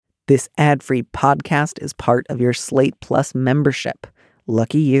This ad-free podcast is part of your Slate Plus membership.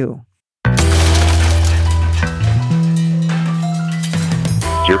 Lucky you.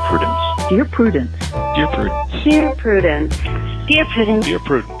 Dear Prudence. Dear Prudence. Dear Prudence. Dear Prudence. Dear Prudence. Dear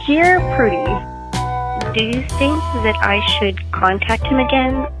Prudence. Dear Prudy. Do you think that I should contact him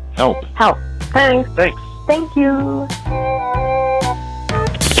again? Help. Help. Thanks. Thanks. Thank you.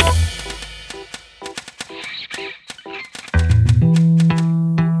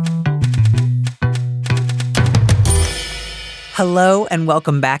 Hello and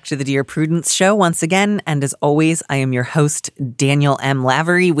welcome back to the Dear Prudence Show once again. And as always, I am your host, Daniel M.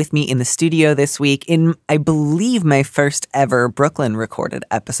 Lavery. With me in the studio this week in, I believe, my first ever Brooklyn recorded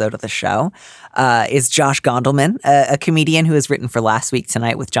episode of the show is Josh Gondelman, a comedian who has written for Last Week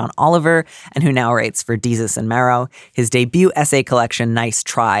Tonight with John Oliver and who now writes for Desus and Mero. His debut essay collection, Nice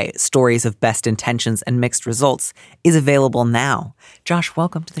Try, Stories of Best Intentions and Mixed Results, is available now. Josh,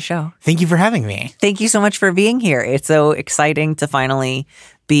 welcome to the show. Thank you for having me. Thank you so much for being here. It's so exciting to finally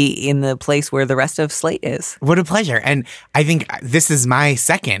be in the place where the rest of Slate is. What a pleasure. And I think this is my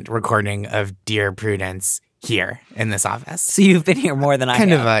second recording of Dear Prudence here in this office. So you've been here more than I have.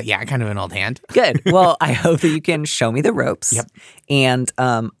 Kind of an old hand. Good. Well, I hope that you can show me the ropes. Yep. And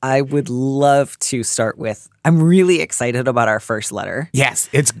I would love to start with, I'm really excited about our first letter. Yes,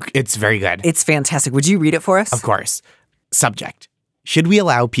 it's very good. It's fantastic. Would you read it for us? Of course. Subject: should we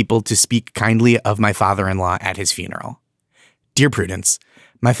allow people to speak kindly of my father-in-law at his funeral? Dear Prudence,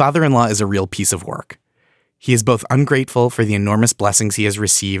 my father-in-law is a real piece of work. He is both ungrateful for the enormous blessings he has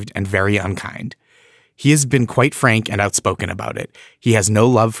received and very unkind. He has been quite frank and outspoken about it. He has no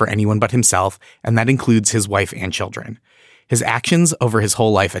love for anyone but himself, and that includes his wife and children. His actions over his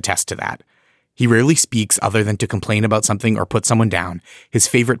whole life attest to that. He rarely speaks other than to complain about something or put someone down. His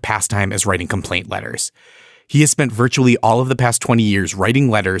favorite pastime is writing complaint letters. He has spent virtually all of the past 20 years writing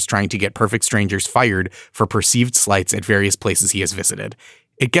letters trying to get perfect strangers fired for perceived slights at various places he has visited.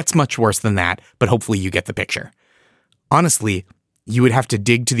 It gets much worse than that, but hopefully you get the picture. Honestly, you would have to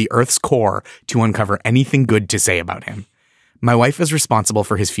dig to the earth's core to uncover anything good to say about him. My wife is responsible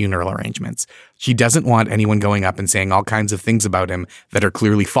for his funeral arrangements. She doesn't want anyone going up and saying all kinds of things about him that are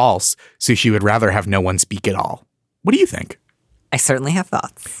clearly false, so she would rather have no one speak at all. What do you think? I certainly have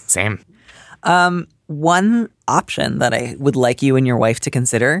thoughts. Same. One option that I would like you and your wife to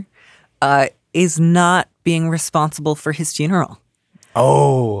consider is not being responsible for his funeral.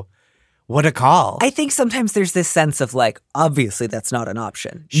 Oh, what a call. I think sometimes there's this sense of like, obviously that's not an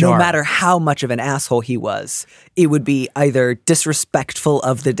option. Sure. No matter how much of an asshole he was, it would be either disrespectful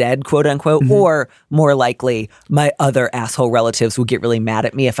of the dead, quote unquote, or more likely my other asshole relatives will get really mad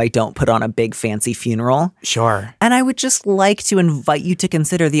at me if I don't put on a big fancy funeral. Sure. And I would just like to invite you to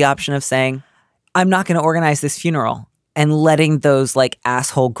consider the option of saying, I'm not going to organize this funeral, and letting those like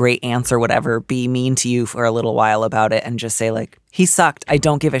asshole great aunts or whatever be mean to you for a little while about it and just say like, he sucked. I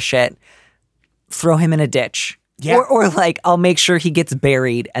don't give a shit. Throw him in a ditch. Yeah. Or like, I'll make sure he gets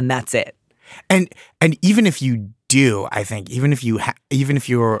buried and that's it. And even if you do, I think, even if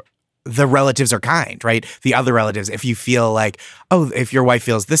you're the relatives are kind, right? The other relatives, if you feel like, oh, if your wife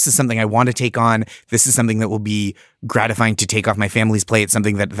feels this is something I want to take on, this is something that will be gratifying to take off my family's plate,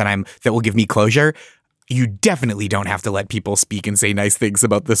 something that will give me closure, you definitely don't have to let people speak and say nice things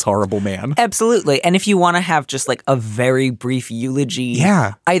about this horrible man. Absolutely. And if you want to have just like a very brief eulogy,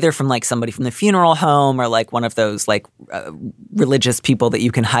 either from like somebody from the funeral home or like one of those like religious people that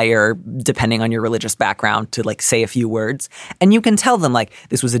you can hire depending on your religious background to like say a few words. And you can tell them like,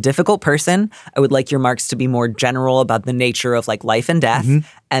 this was a difficult person. I would like your marks to be more general about the nature of like life and death.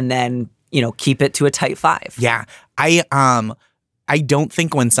 And then, keep it to a tight 5. Yeah. I don't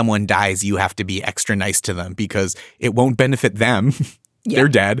think when someone dies, you have to be extra nice to them because it won't benefit them. They're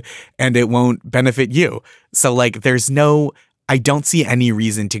dead, and it won't benefit you. So like, I don't see any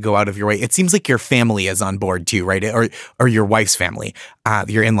reason to go out of your way. It seems like your family is on board too, right? Or your wife's family,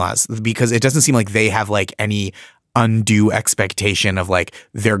 your in-laws, because it doesn't seem like they have like any undue expectation of like,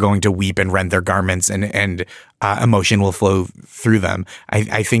 they're going to weep and rend their garments and emotion will flow through them.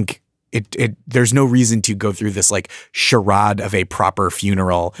 I think there's no reason to go through this like charade of a proper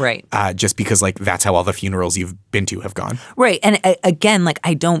funeral, right? Just because like that's how all the funerals you've been to have gone, right? And again, like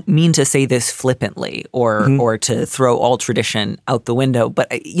I don't mean to say this flippantly or to throw all tradition out the window, but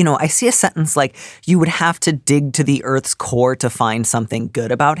I see a sentence like you would have to dig to the earth's core to find something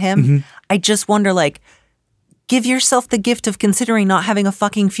good about him. I just wonder like, give yourself the gift of considering not having a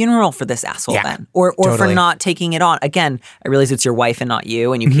fucking funeral for this asshole then. Or totally. For not taking it on. Again, I realize it's your wife and not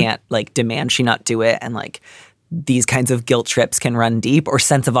you, and you can't like demand she not do it. And like these kinds of guilt trips can run deep or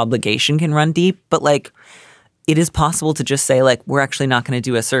sense of obligation can run deep. But like it is possible to just say, like, we're actually not going to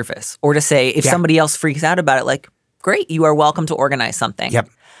do a service. Or to say, if somebody else freaks out about it, like, great, you are welcome to organize something. Yep.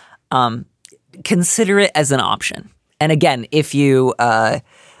 Consider it as an option. And again, if your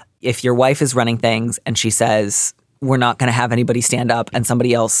wife is running things and she says, we're not going to have anybody stand up, and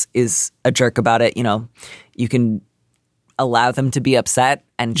somebody else is a jerk about it, you can allow them to be upset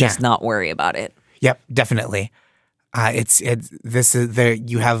and just not worry about it. Yep, definitely.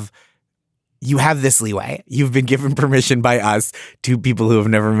 You have this leeway. You've been given permission by us, two people who have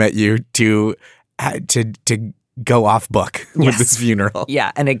never met you, to go off book with this funeral.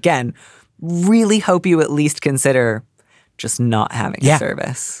 Yeah, and again, really hope you at least consider just not having a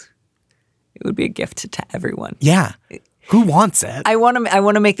service. It would be a gift to everyone. Yeah. Who wants it? I want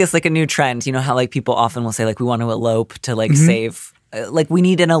to make this like a new trend. You know how like people often will say like we want to elope to like save, like we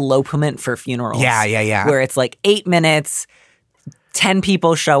need an elopement for funerals. Yeah. Where it's like 8 minutes, 10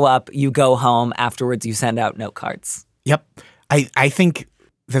 people show up, you go home. Afterwards, you send out note cards. Yep. I think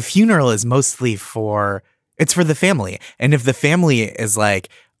the funeral is mostly it's for the family. And if the family is like,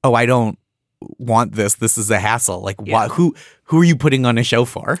 oh, I don't want this is a hassle. Like, who are you putting on a show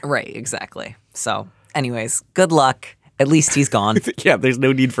for? Right, exactly. So anyways, good luck. At least he's gone. Yeah, there's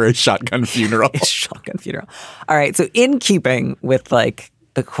no need for a shotgun funeral. Shotgun funeral. All right, so in keeping with like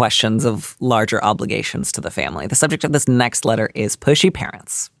the questions of larger obligations to the family, the subject of this next letter is pushy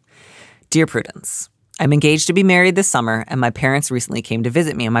parents. Dear Prudence, I'm engaged to be married this summer, and my parents recently came to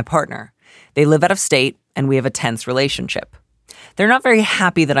visit me and my partner. They live out of state, and we have a tense relationship. They're not very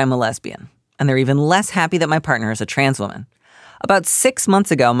happy that I'm a lesbian, and they're even less happy that my partner is a trans woman. About 6 months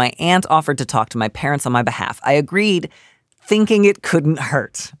ago, my aunt offered to talk to my parents on my behalf. I agreed, thinking it couldn't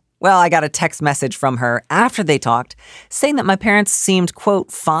hurt. Well, I got a text message from her after they talked saying that my parents seemed,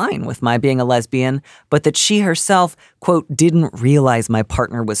 quote, fine with my being a lesbian, but that she herself, quote, didn't realize my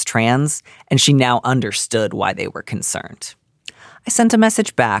partner was trans, and she now understood why they were concerned. I sent a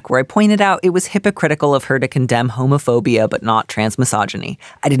message back where I pointed out it was hypocritical of her to condemn homophobia but not transmisogyny.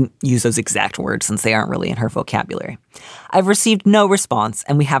 I didn't use those exact words since they aren't really in her vocabulary. I've received no response,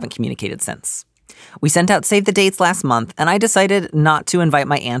 and we haven't communicated since. We sent out save the dates last month, and I decided not to invite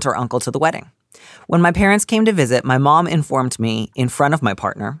my aunt or uncle to the wedding. When my parents came to visit, my mom informed me in front of my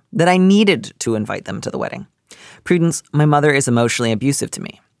partner that I needed to invite them to the wedding. Prudence, my mother is emotionally abusive to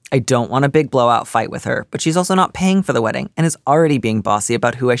me. I don't want a big blowout fight with her, but she's also not paying for the wedding and is already being bossy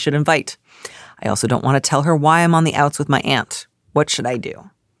about who I should invite. I also don't want to tell her why I'm on the outs with my aunt. What should I do?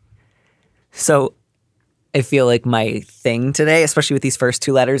 So I feel like my thing today, especially with these first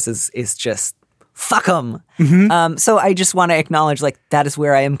two letters, is just fuck them. Mm-hmm. So I just want to acknowledge like that is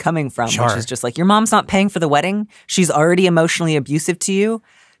where I am coming from, which is just like your mom's not paying for the wedding. She's already emotionally abusive to you.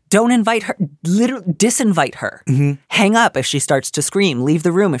 Don't invite her, literally disinvite her. Mm-hmm. Hang up if she starts to scream. Leave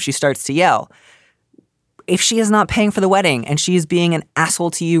the room if she starts to yell. If she is not paying for the wedding and she is being an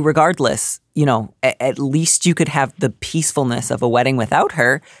asshole to you regardless, at least you could have the peacefulness of a wedding without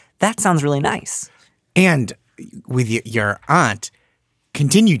her. That sounds really nice. And with your aunt,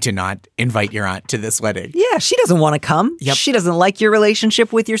 continue to not invite your aunt to this wedding. Yeah, she doesn't want to come. Yep. She doesn't like your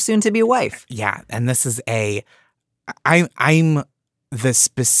relationship with your soon-to-be wife. Yeah, and this is I'm the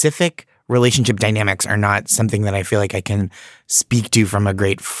specific relationship dynamics are not something that I feel like I can speak to from a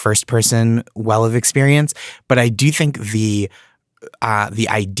great first-person well of experience, but I do think the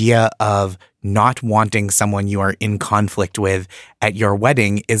idea of not wanting someone you are in conflict with at your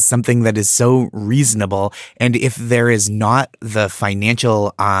wedding is something that is so reasonable. And if there is not the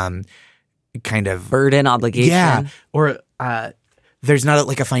financial kind of burden, obligation, or there's not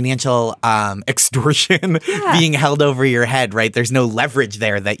like a financial extortion being held over your head, right? There's no leverage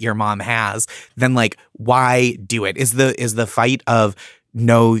there that your mom has. Then like, why do it? Is the fight of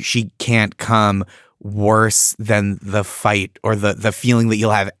no, she can't come worse than the fight or the feeling that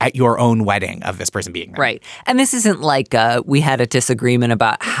you'll have at your own wedding of this person being there? Right. And this isn't like we had a disagreement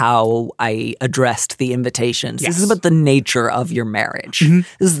about how I addressed the invitations. Yes. This is about the nature of your marriage. Mm-hmm.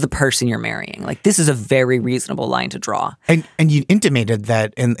 This is the person you're marrying. Like, this is a very reasonable line to draw. And you intimated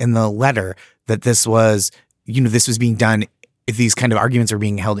that in the letter that this was, this was being done, if these kind of arguments are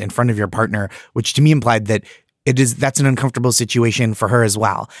being held in front of your partner, which to me implied that that's an uncomfortable situation for her as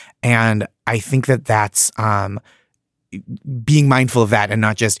well. And I think that's being mindful of that, and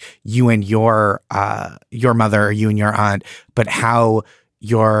not just you and your mother or you and your aunt, but how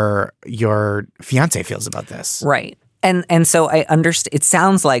your fiance feels about this. Right. And so I understand. It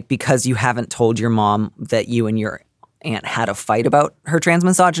sounds like because you haven't told your mom that you and your aunt had a fight about her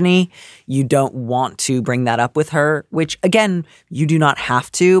transmisogyny, you don't want to bring that up with her, which again, you do not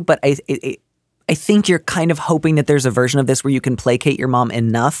have to, but I I think you're kind of hoping that there's a version of this where you can placate your mom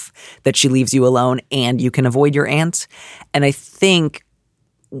enough that she leaves you alone and you can avoid your aunt. And I think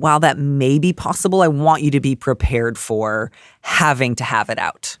while that may be possible, I want you to be prepared for having to have it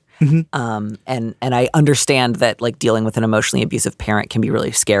out. And I understand that like dealing with an emotionally abusive parent can be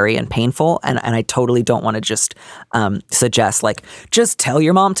really scary and painful. And I totally don't want to just suggest like, just tell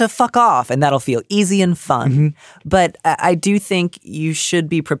your mom to fuck off and that'll feel easy and fun. But I do think you should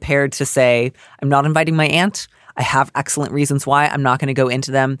be prepared to say, I'm not inviting my aunt. I have excellent reasons why. I'm not going to go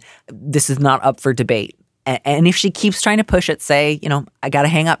into them. This is not up for debate. And if she keeps trying to push it, say, you know, I got to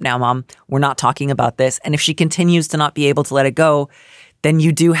hang up now, Mom. We're not talking about this. And if she continues to not be able to let it go, then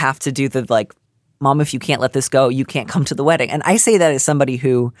you do have to do the like, Mom, if you can't let this go, you can't come to the wedding. And I say that as somebody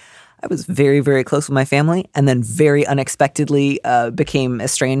who I was very, very close with my family and then very unexpectedly became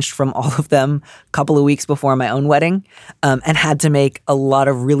estranged from all of them a couple of weeks before my own wedding and had to make a lot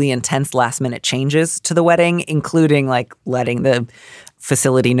of really intense last minute changes to the wedding, including like letting the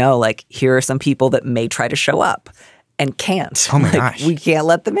facility know, like, here are some people that may try to show up and can't. Oh my gosh. We can't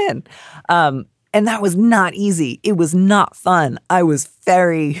let them in. And that was not easy. It was not fun. I was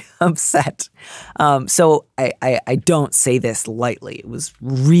very upset. So I don't say this lightly. It was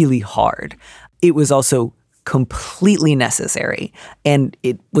really hard. It was also completely necessary and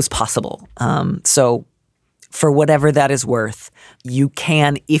it was possible. So for whatever that is worth, you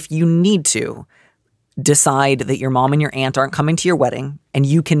can, if you need to, decide that your mom and your aunt aren't coming to your wedding and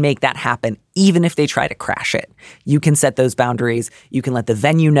you can make that happen even if they try to crash it. You can set those boundaries. You can let the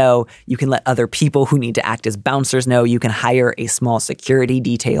venue know. You can let other people who need to act as bouncers know. You can hire a small security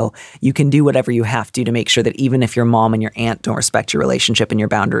detail. You can do whatever you have to make sure that even if your mom and your aunt don't respect your relationship and your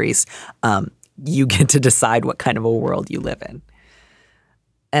boundaries, you get to decide what kind of a world you live in.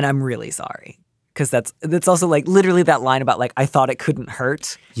 And I'm really sorry. Because that's also like literally that line about like, I thought it couldn't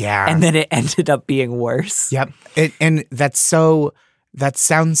hurt. Yeah. And then it ended up being worse. Yep. And that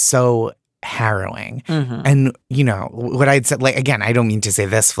sounds so harrowing. And, you know, what I'd said, like, again, I don't mean to say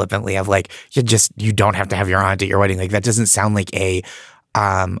this flippantly of like, you don't have to have your aunt at your wedding. Like that doesn't sound like a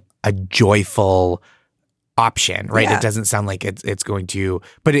joyful option, right? Yeah. It doesn't sound like it's going to,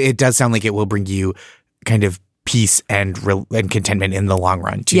 but it does sound like it will bring you kind of peace and contentment in the long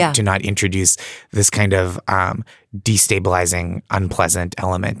run to not introduce this kind of destabilizing, unpleasant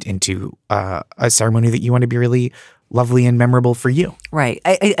element into a ceremony that you want to be really lovely and memorable for you. Right.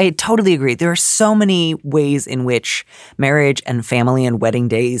 I totally agree. There are so many ways in which marriage and family and wedding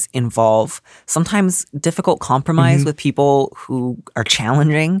days involve sometimes difficult compromise with people who are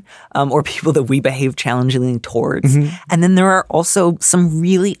challenging or people that we behave challengingly towards. And then there are also some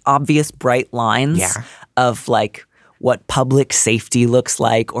really obvious bright lines of like what public safety looks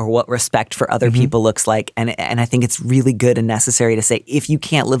like or what respect for other people looks like. And I think it's really good and necessary to say, if you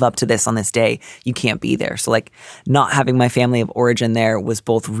can't live up to this on this day, you can't be there. So like not having my family of origin there was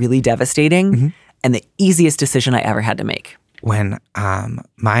both really devastating and the easiest decision I ever had to make. When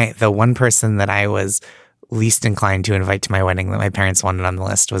the one person that I was least inclined to invite to my wedding that my parents wanted on the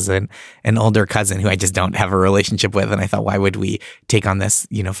list was an older cousin who I just don't have a relationship with. And I thought, why would we take on this,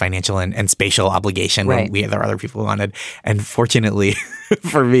 you know, financial and spatial obligation when there are other people who wanted? And fortunately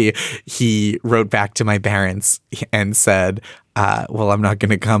for me, he wrote back to my parents and said, well, I'm not going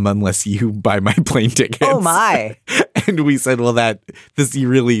to come unless you buy my plane tickets. Oh my. And we said, well, you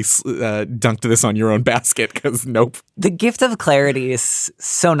really dunked this on your own basket because nope. The gift of clarity is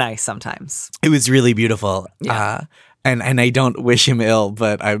so nice sometimes. It was really beautiful. Yeah. And I don't wish him ill,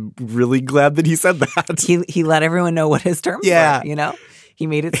 but I'm really glad that he said that. He let everyone know what his terms were, you know? He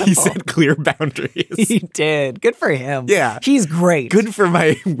made it simple. He set clear boundaries. He did. Good for him. Yeah. He's great. Good for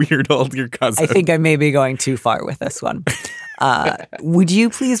my weird older cousin. I think I may be going too far with this one. Would you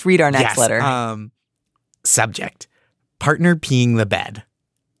please read our next letter? Subject: partner peeing the bed.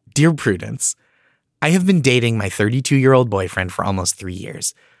 Dear Prudence, I have been dating my 32-year-old boyfriend for almost 3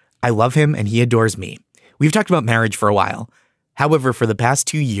 years. I love him and he adores me. We've talked about marriage for a while. However, for the past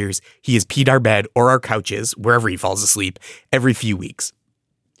 2 years, he has peed our bed or our couches, wherever he falls asleep, every few weeks.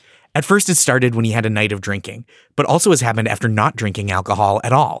 At first, it started when he had a night of drinking, but also has happened after not drinking alcohol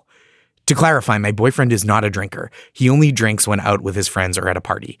at all. To clarify, my boyfriend is not a drinker. He only drinks when out with his friends or at a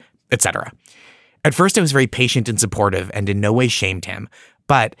party, etc. At first, I was very patient and supportive and in no way shamed him,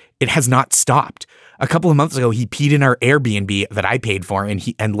 but it has not stopped. A couple of months ago, he peed in our Airbnb that I paid for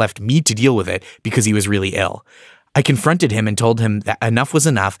and left me to deal with it because he was really ill. I confronted him and told him that enough was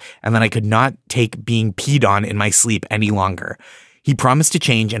enough and that I could not take being peed on in my sleep any longer. He promised to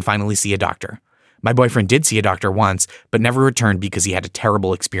change and finally see a doctor. My boyfriend did see a doctor once, but never returned because he had a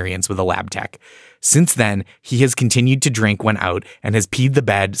terrible experience with a lab tech. Since then, he has continued to drink when out and has peed the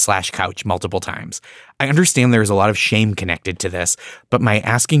bed/couch multiple times. I understand there is a lot of shame connected to this, but my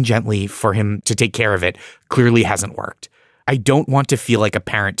asking gently for him to take care of it clearly hasn't worked. I don't want to feel like a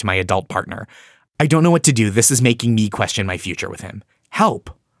parent to my adult partner. I don't know what to do. This is making me question my future with him. Help.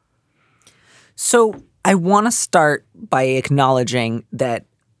 So I want to start by acknowledging that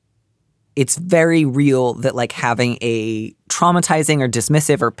it's very real that like having a traumatizing or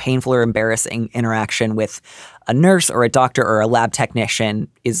dismissive or painful or embarrassing interaction with a nurse or a doctor or a lab technician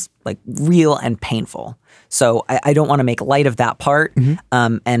is like real and painful. So I don't want to make light of that part.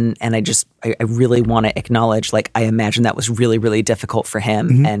 And I really want to acknowledge, like, I imagine that was really, really difficult for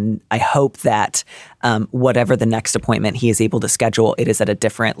him. And I hope that whatever the next appointment he is able to schedule, it is at a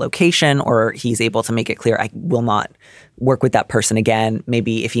different location, or he's able to make it clear I will not work with that person again.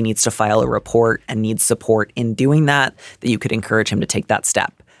 Maybe if he needs to file a report and needs support in doing that, that you could encourage him to take that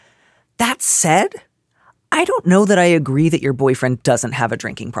step. That said, I don't know that I agree that your boyfriend doesn't have a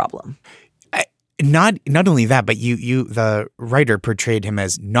drinking problem. Not only that, but you the writer portrayed him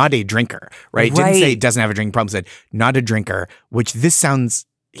as not a drinker, right? Didn't say doesn't have a drinking problem, said not a drinker, which this sounds,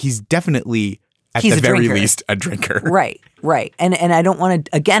 he's definitely at the very least a drinker. Right. And I don't want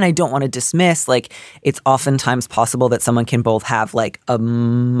to, again, I don't want to dismiss, like, it's oftentimes possible that someone can both have like a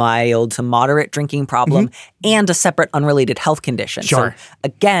mild to moderate drinking problem and a separate unrelated health condition. Sure. So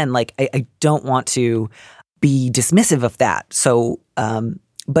again, like, I don't want to be dismissive of that. So,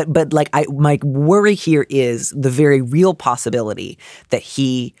 But like my worry here is the very real possibility that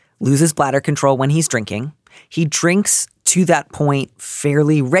he loses bladder control when he's drinking. He drinks to that point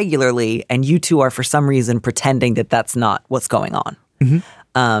fairly regularly, and you two are for some reason pretending that that's not what's going on.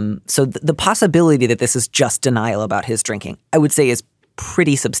 So the possibility that this is just denial about his drinking, I would say, is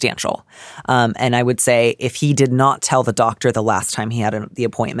pretty substantial. And I would say if he did not tell the doctor the last time he had the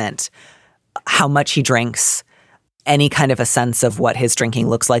appointment how much he drinks, any kind of a sense of what his drinking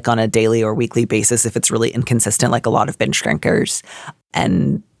looks like on a daily or weekly basis, if it's really inconsistent, like a lot of binge drinkers,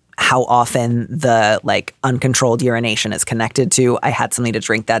 and how often the like uncontrolled urination is connected to, I had something to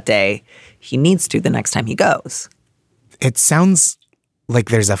drink that day. He needs to the next time he goes. It sounds like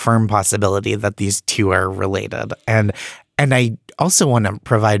there's a firm possibility that these two are related. And I also want to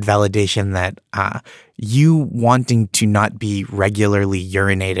provide validation that you wanting to not be regularly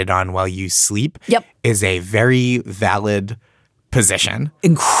urinated on while you sleep is a very valid position.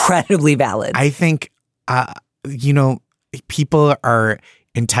 Incredibly valid. I think, people are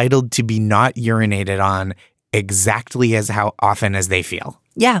entitled to be not urinated on exactly as how often as they feel.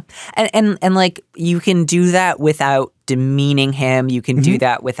 Yeah. And like, you can do that without demeaning him. You can do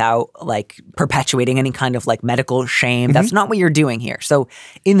that without like perpetuating any kind of like medical shame. That's not what you're doing here. So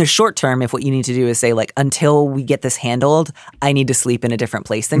in the short term, if what you need to do is say like, until we get this handled, I need to sleep in a different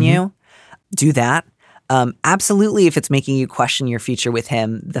place than you, do that. Absolutely, if it's making you question your future with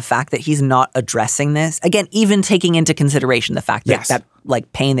him, the fact that he's not addressing this, again, even taking into consideration the fact that that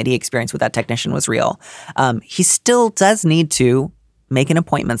like pain that he experienced with that technician was real, he still does need to make an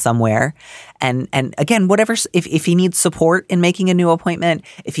appointment somewhere. And again, whatever, if he needs support in making a new appointment,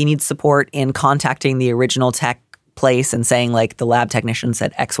 if he needs support in contacting the original tech place and saying like, the lab technician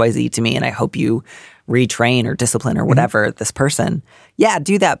said XYZ to me and I hope you retrain or discipline or whatever this person. Yeah,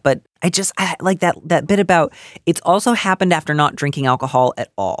 do that. But I like that bit about it's also happened after not drinking alcohol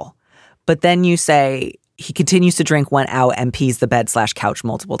at all. But then you say he continues to drink, went out and pees the bed/couch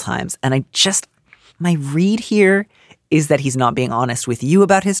multiple times. And my read here is that he's not being honest with you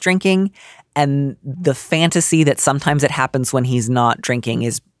about his drinking, and the fantasy that sometimes it happens when he's not drinking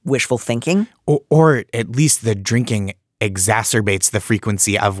is wishful thinking. Or at least the drinking exacerbates the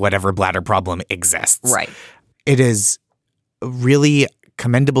frequency of whatever bladder problem exists. Right. It is really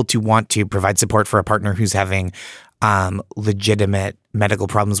commendable to want to provide support for a partner who's having legitimate medical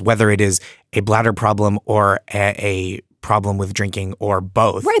problems, whether it is a bladder problem or a problem with drinking or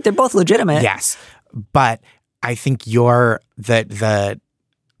both. Right. They're both legitimate. Yes. But I think the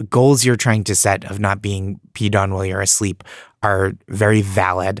goals you're trying to set of not being peed on while you're asleep are very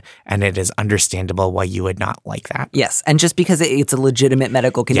valid, and it is understandable why you would not like that. Yes, and just because it's a legitimate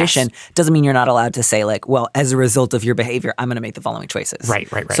medical condition doesn't mean you're not allowed to say like, well, as a result of your behavior, I'm going to make the following choices. Right.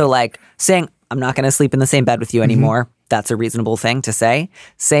 So like saying, I'm not going to sleep in the same bed with you anymore. That's a reasonable thing to say.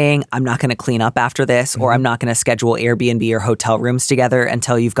 Saying, I'm not going to clean up after this, or I'm not going to schedule Airbnb or hotel rooms together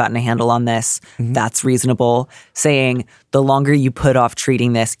until you've gotten a handle on this. That's reasonable. Saying, the longer you put off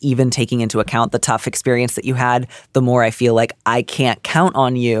treating this, even taking into account the tough experience that you had, the more I feel like I can't count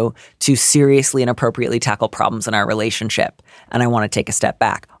on you to seriously and appropriately tackle problems in our relationship. And I want to take a step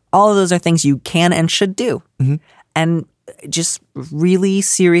back. All of those are things you can and should do. And just really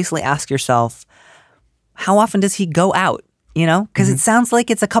seriously ask yourself, how often does he go out? You know, because it sounds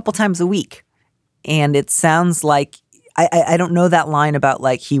like it's a couple times a week. And it sounds like, I don't know that line about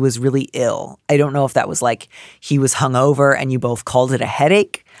like he was really ill. I don't know if that was like he was hungover and you both called it a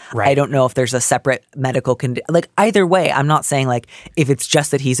headache. Right. I don't know if there's a separate medical condition. Like either way, I'm not saying like if it's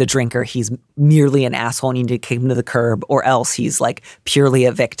just that he's a drinker, he's merely an asshole and you need to kick him to the curb, or else he's like purely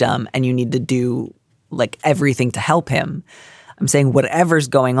a victim and you need to do like everything to help him. I'm saying whatever's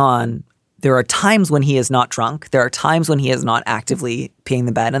going on, there are times when he is not drunk. There are times when he is not actively peeing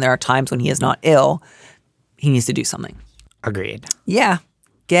the bed. And there are times when he is not ill. He needs to do something. Agreed. Yeah.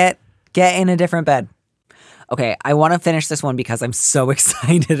 Get in a different bed. Okay, I want to finish this one because I'm so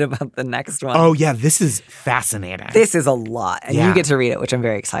excited about the next one. Oh, yeah, this is fascinating. This is a lot, and you get to read it, which I'm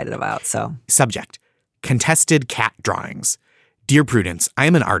very excited about. So, Subject: Contested cat drawings. Dear Prudence, I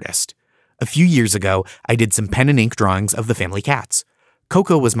am an artist. A few years ago, I did some pen and ink drawings of the family cats.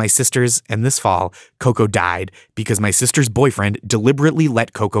 Coco was my sister's, and this fall, Coco died because my sister's boyfriend deliberately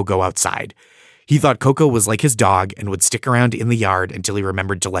let Coco go outside. He thought Coco was like his dog and would stick around in the yard until he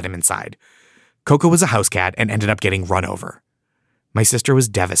remembered to let him inside. Coco was a house cat and ended up getting run over. My sister was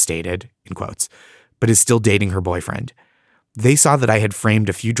devastated, in quotes, but is still dating her boyfriend. They saw that I had framed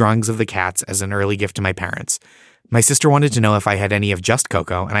a few drawings of the cats as an early gift to my parents. My sister wanted to know if I had any of just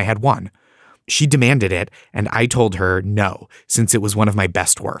Coco, and I had one. She demanded it, and I told her no, since it was one of my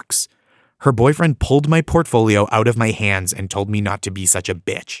best works. Her boyfriend pulled my portfolio out of my hands and told me not to be such a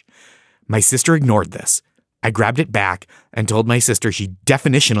bitch. My sister ignored this. I grabbed it back and told my sister she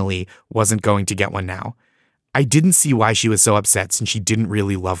definitionally wasn't going to get one now. I didn't see why she was so upset since she didn't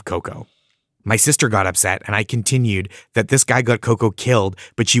really love Coco. My sister got upset and I continued that this guy got Coco killed,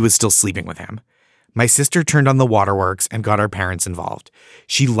 but she was still sleeping with him. My sister turned on the waterworks and got our parents involved.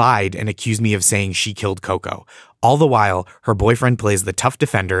 She lied and accused me of saying she killed Coco. All the while, her boyfriend plays the tough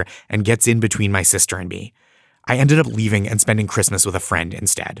defender and gets in between my sister and me. I ended up leaving and spending Christmas with a friend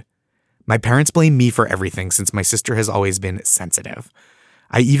instead. My parents blame me for everything since my sister has always been sensitive.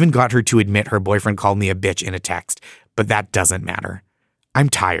 I even got her to admit her boyfriend called me a bitch in a text, but that doesn't matter. I'm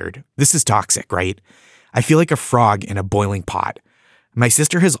tired. This is toxic, right? I feel like a frog in a boiling pot. My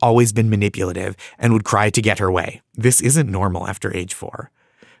sister has always been manipulative and would cry to get her way. This isn't normal after age 4.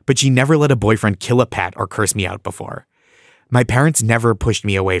 But she never let a boyfriend kill a pet or curse me out before. My parents never pushed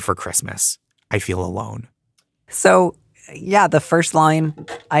me away for Christmas. I feel alone. So, yeah, the first line,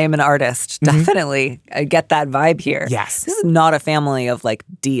 I am an artist. Definitely. I get that vibe here. Yes. This is not a family of like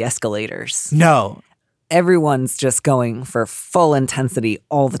de-escalators. No. Everyone's just going for full intensity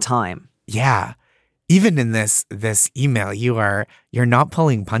all the time. Yeah. Even in this email, you're not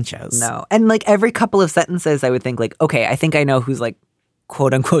pulling punches. No. And like every couple of sentences, I would think like, okay, I think I know whose like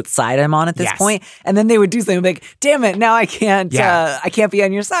quote unquote side I'm on at this point. And then they would do something like, damn it, now I can't be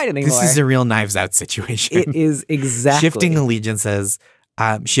on your side anymore. This is a real Knives Out situation. It is exactly. Shifting allegiances,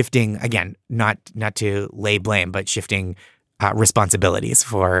 shifting, again, not to lay blame, but shifting responsibilities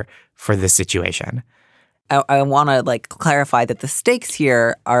for this situation. I want to like clarify that the stakes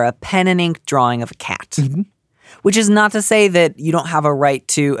here are a pen and ink drawing of a cat, which is not to say that you don't have a right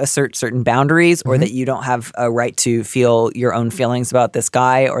to assert certain boundaries or that you don't have a right to feel your own feelings about this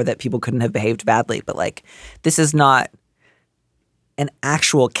guy or that people couldn't have behaved badly. But like, this is not an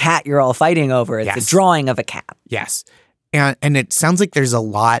actual cat you're all fighting over. It's a drawing of a cat. Yes. And it sounds like there's a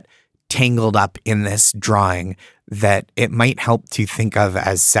lot tangled up in this drawing that it might help to think of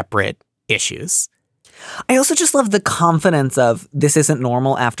as separate issues. I also just love the confidence of this isn't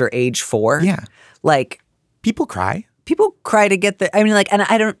normal after age 4. Yeah. Like, people cry. People cry to get the, I mean, like, and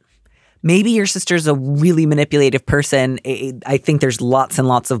I don't, maybe your sister's a really manipulative person. I think there's lots and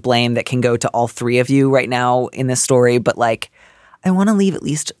lots of blame that can go to all three of you right now in this story. But like, I want to leave at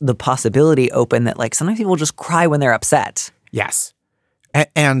least the possibility open that like sometimes people just cry when they're upset. Yes.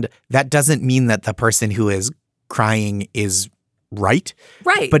 And that doesn't mean that the person who is crying is right.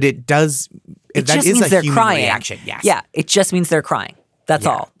 Right. But it does. It that just is means a they're human crying. reaction. Yes. Yeah. It just means they're crying. That's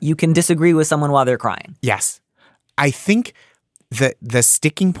all. You can disagree with someone while they're crying. Yes. I think that the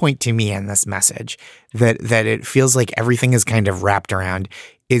sticking point to me in this message that it feels like everything is kind of wrapped around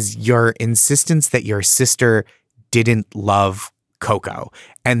is your insistence that your sister didn't love Coco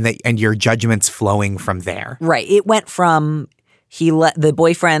and your judgments flowing from there. Right. It went from the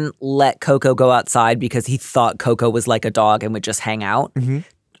boyfriend let Coco go outside because he thought Coco was like a dog and would just hang out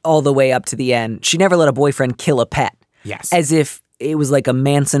all the way up to the end. She never let a boyfriend kill a pet. Yes. As if it was like a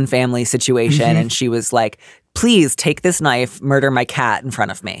Manson family situation and she was like, please take this knife, murder my cat in front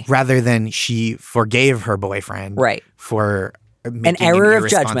of me. Rather than she forgave her boyfriend right. for making error an of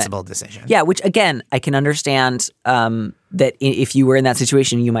judgment. irresponsible decision. Yeah, which again, I can understand that if you were in that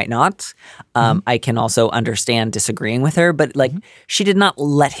situation, you might not. I can also understand disagreeing with her, but like she did not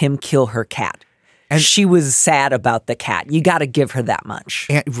let him kill her cat. And she was sad about the cat. You got to give her that much.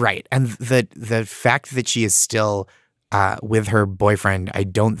 Right. And the fact that she is still with her boyfriend, I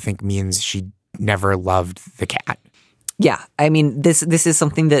don't think means she never loved the cat. Yeah. I mean, this is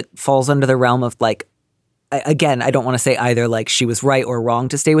something that falls under the realm of like, again, I don't want to say either like she was right or wrong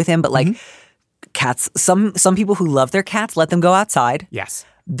to stay with him, but like cats, some people who love their cats, let them go outside. Yes.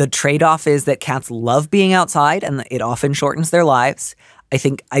 The trade-off is that cats love being outside and it often shortens their lives. I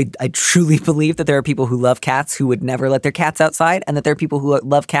think I truly believe that there are people who love cats who would never let their cats outside, and that there are people who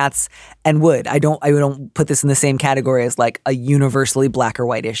love cats and would. I don't put this in the same category as like a universally black or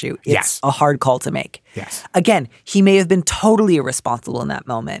white issue. It's a hard call to make. Yes. Again, he may have been totally irresponsible in that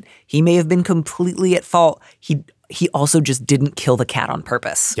moment. He may have been completely at fault. He also just didn't kill the cat on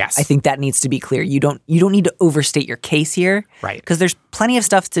purpose. Yes. I think that needs to be clear. You don't need to overstate your case here. Right. Because there's plenty of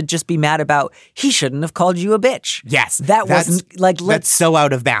stuff to just be mad about. He shouldn't have called you a bitch. Yes. That wasn't like that's so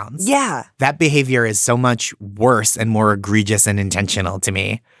out of bounds. Yeah. That behavior is so much worse and more egregious and intentional to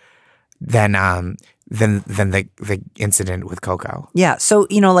me than the incident with Coco. Yeah. So,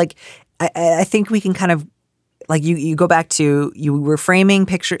 like I think we can kind of like you go back to you were framing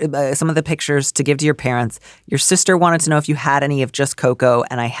some of the pictures to give to your parents. Your sister wanted to know if you had any of just Coco,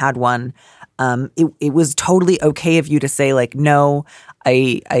 and I had one. It was totally okay of you to say like, no,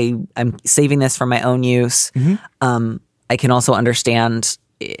 I'm saving this for my own use. I can also understand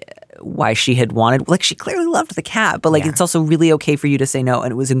why she had wanted, like she clearly loved the cat, but like it's also really okay for you to say no.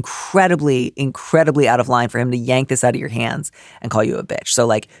 And it was incredibly, incredibly out of line for him to yank this out of your hands and call you a bitch. So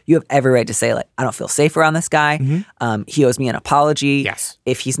like you have every right to say like, I don't feel safe around this guy. He owes me an apology. Yes.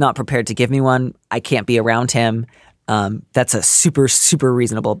 If he's not prepared to give me one, I can't be around him. That's a super, super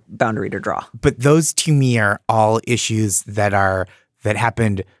reasonable boundary to draw. But those to me are all issues that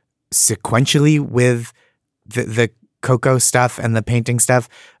happened sequentially with the Coco stuff and the painting stuff,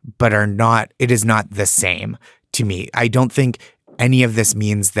 but it is not the same to me. I don't think any of this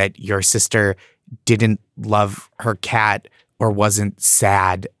means that your sister didn't love her cat or wasn't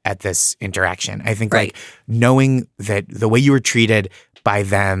sad at this interaction. I think like knowing that the way you were treated by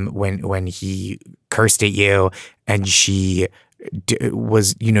them when he cursed at you and she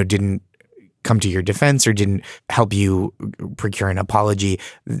didn't come to your defense or didn't help you procure an apology,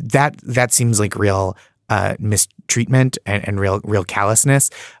 that seems like real mistreatment and real callousness.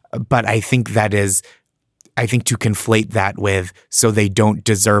 But I think to conflate that with so they don't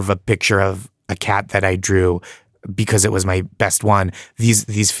deserve a picture of a cat that I drew because it was my best one.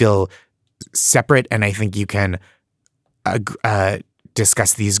 These feel separate, and I think you can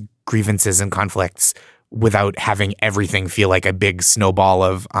discuss these grievances and conflicts without having everything feel like a big snowball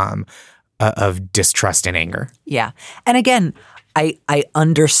of distrust and anger. Yeah. And again, I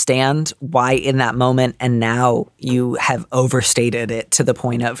understand why in that moment and now you have overstated it to the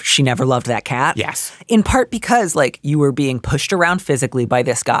point of she never loved that cat. Yes. In part because like you were being pushed around physically by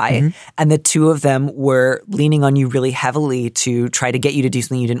this guy and the two of them were leaning on you really heavily to try to get you to do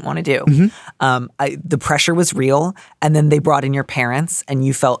something you didn't want to do. The pressure was real, and then they brought in your parents and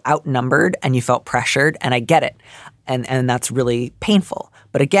you felt outnumbered and you felt pressured, and I get it. And that's really painful.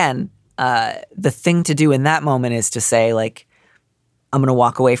 But again, the thing to do in that moment is to say like, I'm going to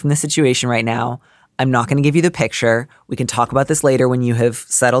walk away from the situation right now. I'm not going to give you the picture. We can talk about this later when you have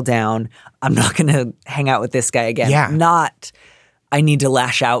settled down. I'm not going to hang out with this guy again. Yeah. Not, I need to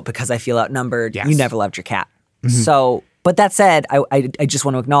lash out because I feel outnumbered. Yes. You never loved your cat. So, but that said, I just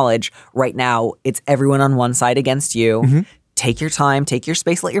want to acknowledge right now, it's everyone on one side against you. Take your time, take your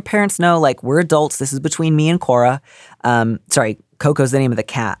space, let your parents know, like, we're adults. This is between me and Cora. Sorry, Coco's the name of the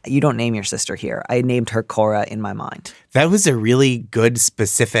cat. You don't name your sister here. I named her Cora in my mind. That was a really good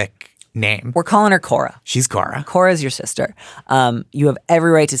specific name. We're calling her Cora. She's Cora. Cora's your sister. You have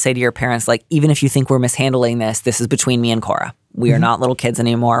every right to say to your parents, like, even if you think we're mishandling this is between me and Cora. We are not little kids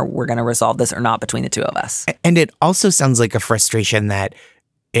anymore. We're going to resolve this or not between the two of us. And it also sounds like a frustration that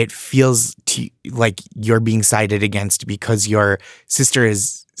it feels like you're being sided against because your sister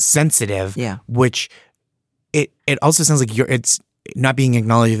is sensitive. Yeah. Which it also sounds like it's not being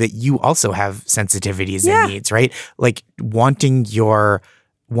acknowledged that you also have sensitivities and needs, right? Like wanting your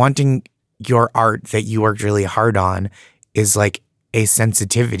art that you worked really hard on is like a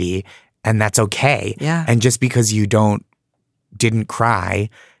sensitivity, and that's okay. Yeah. And just because you didn't cry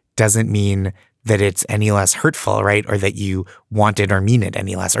doesn't mean that it's any less hurtful, right? Or that you want it or mean it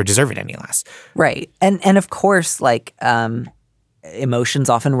any less or deserve it any less. Right. And of course, like, emotions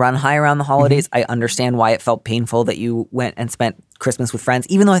often run high around the holidays. I understand why it felt painful that you went and spent Christmas with friends,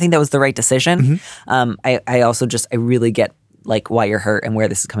 even though I think that was the right decision. I also I really get like why you're hurt and where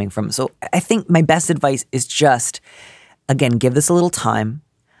this is coming from. So I think my best advice is just, again, give this a little time.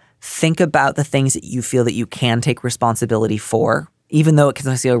 Think about the things that you feel that you can take responsibility for, even though it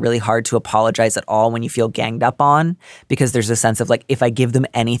can feel really hard to apologize at all when you feel ganged up on, because there's a sense of like, if I give them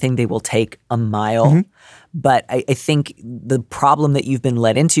anything, they will take a mile. But I think the problem that you've been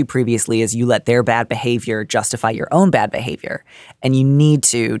led into previously is you let their bad behavior justify your own bad behavior. And you need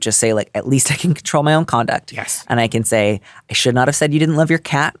to just say, like, at least I can control my own conduct. Yes. And I can say, I should not have said you didn't love your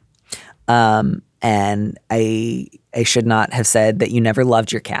cat. And I should not have said that you never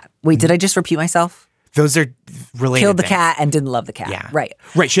loved your cat. Wait, did I just repeat myself? Those are related. Killed the things. cat and didn't love the cat. Yeah. Right.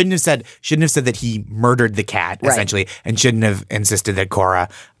 Shouldn't have said that he murdered the cat, essentially, and shouldn't have insisted that Cora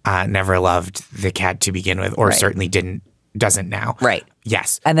never loved the cat to begin with, or certainly doesn't now. Right.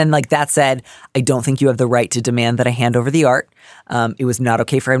 Yes. And then, like, that said, I don't think you have the right to demand that I hand over the art. It was not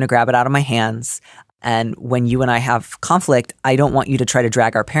okay for him to grab it out of my hands. And when you and I have conflict, I don't want you to try to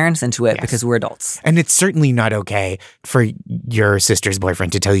drag our parents into it because we're adults. And it's certainly not okay for your sister's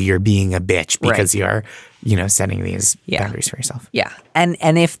boyfriend to tell you you're being a bitch because you're, setting these boundaries for yourself. Yeah. And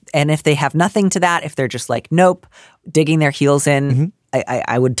if they have nothing to that, if they're just like, nope, digging their heels in,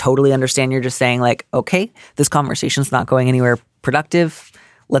 I would totally understand. You're just saying like, okay, this conversation's not going anywhere productive.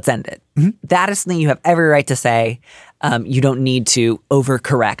 Let's end it. That is something you have every right to say. You don't need to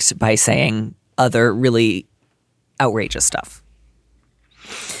overcorrect by saying other really outrageous stuff.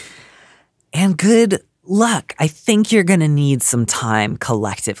 And good luck. I think you're going to need some time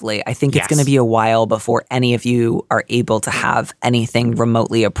collectively. I think it's going to be a while before any of you are able to have anything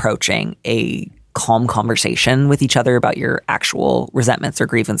remotely approaching a calm conversation with each other about your actual resentments or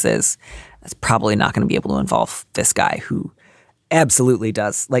grievances. That's probably not going to be able to involve this guy who absolutely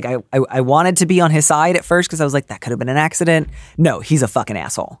does. Like, I wanted to be on his side at first because I was like, that could have been an accident. No, he's a fucking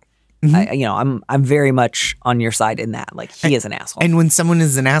asshole. I'm very much on your side in that. Like, he is an asshole. And when someone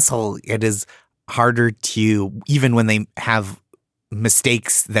is an asshole, it is harder to, even when they have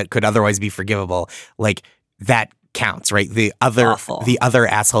mistakes that could otherwise be forgivable, like, that counts, right? The other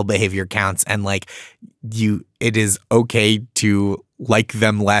asshole behavior counts, and like, it is okay to like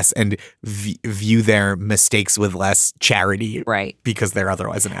them less and view their mistakes with less charity, right? Because they're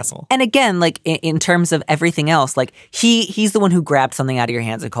otherwise an asshole. And again, like, in terms of everything else, like, he's the one who grabbed something out of your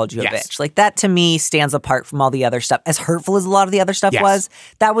hands and called you a bitch. Like, that to me stands apart from all the other stuff. As hurtful as a lot of the other stuff was,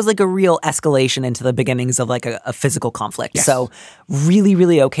 that was like a real escalation into the beginnings of like a physical conflict. So really,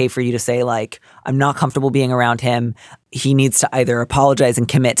 really okay for you to say, like, I'm not comfortable being around him. He needs to either apologize and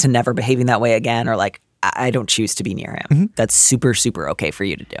commit to never behaving that way again, or like, I don't choose to be near him. That's super, super okay for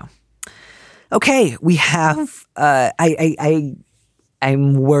you to do. Okay, we have. I'm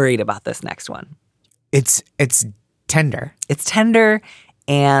worried about this next one. It's tender. It's tender,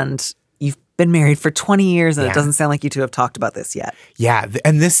 and you've been married for 20 years, and it doesn't sound like you two have talked about this yet. Yeah,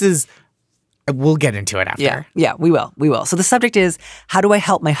 and this is. We'll get into it after. Yeah, we will. We will. So the subject is, how do I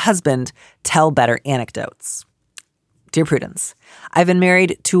help my husband tell better anecdotes? Dear Prudence, I've been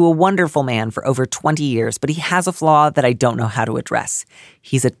married to a wonderful man for over 20 years, but he has a flaw that I don't know how to address.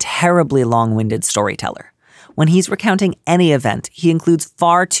 He's a terribly long-winded storyteller. When he's recounting any event, he includes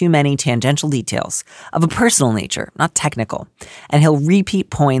far too many tangential details of a personal nature, not technical, and he'll repeat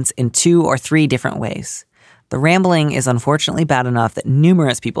points in 2 or 3 different ways. The rambling is unfortunately bad enough that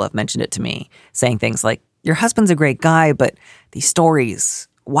numerous people have mentioned it to me, saying things like, your husband's a great guy, but these stories...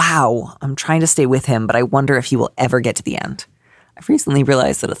 wow, I'm trying to stay with him, but I wonder if he will ever get to the end. I've recently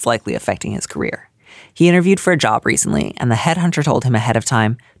realized that it's likely affecting his career. He interviewed for a job recently, and the headhunter told him ahead of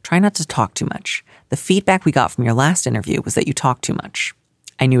time, try not to talk too much. The feedback we got from your last interview was that you talk too much.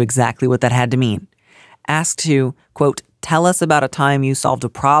 I knew exactly what that had to mean. Asked to, quote, tell us about a time you solved a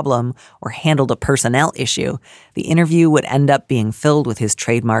problem or handled a personnel issue, the interview would end up being filled with his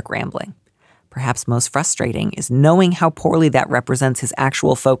trademark rambling. Perhaps most frustrating is knowing how poorly that represents his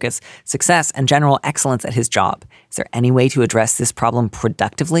actual focus, success, and general excellence at his job. Is there any way to address this problem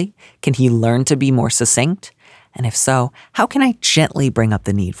productively? Can he learn to be more succinct? And if so, how can I gently bring up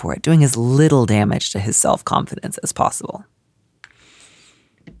the need for it, doing as little damage to his self-confidence as possible?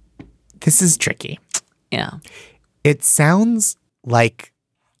 This is tricky. Yeah. It sounds like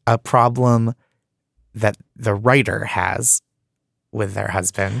a problem that the writer has with their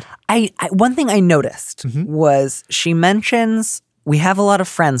husband. One thing I noticed was she mentions we have a lot of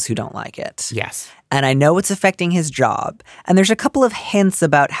friends who don't like it. Yes. And I know it's affecting his job. And there's a couple of hints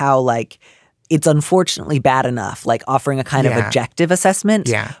about how, like, it's unfortunately bad enough, like offering a kind of objective assessment.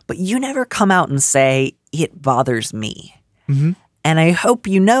 Yeah. But you never come out and say, it bothers me. And I hope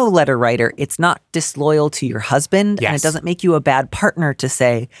you know, letter writer, it's not disloyal to your husband. Yes. And it doesn't make you a bad partner to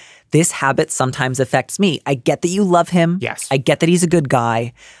say, this habit sometimes affects me. I get that you love him. Yes. I get that he's a good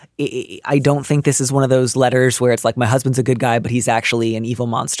guy. I don't think this is one of those letters where it's like, my husband's a good guy, but he's actually an evil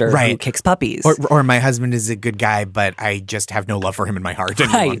monster who kicks puppies. Or my husband is a good guy, but I just have no love for him in my heart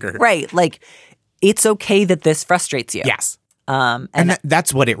any longer. Right. Like, it's okay that this frustrates you. Yes. And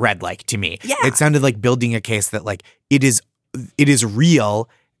that's what it read like to me. Yeah. It sounded like building a case that like it is real,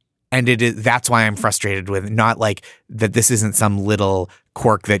 and that's why I'm frustrated with, not like that this isn't some little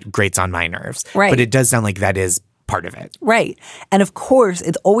quirk that grates on my nerves. Right. But it does sound like that is part of it. Right. And of course,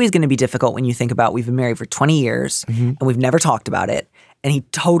 it's always going to be difficult when you think about, we've been married for 20 years and we've never talked about it. And he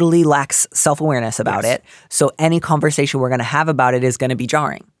totally lacks self-awareness about it. So any conversation we're going to have about it is going to be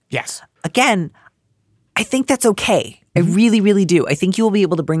jarring. Yes. Again, I think that's okay. I really, really do. I think you will be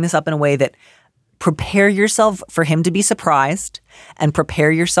able to bring this up in a way that prepare yourself for him to be surprised and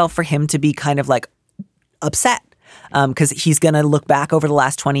prepare yourself for him to be kind of like upset. Because he's going to look back over the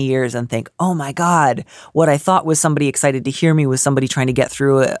last 20 years and think, oh my God, what I thought was somebody excited to hear me was somebody trying to get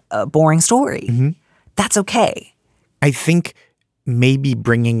through a boring story. That's okay. I think maybe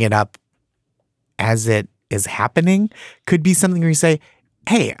bringing it up as it is happening could be something where you say,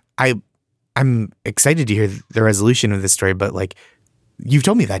 hey, I'm excited to hear the resolution of this story, but like, you've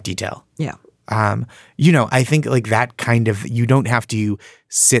told me that detail. Yeah. I think like that kind of, you don't have to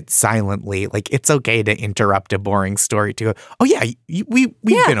sit silently. Like, it's okay to interrupt a boring story to go, oh yeah, we've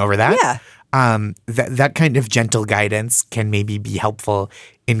been over that. Yeah. That kind of gentle guidance can maybe be helpful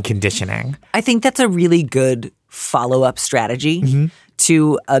in conditioning. I think that's a really good follow-up strategy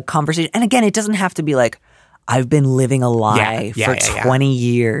to a conversation. And again, it doesn't have to be like, I've been living a lie for 20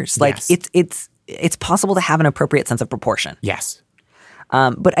 years. Like, it's possible to have an appropriate sense of proportion. Yes.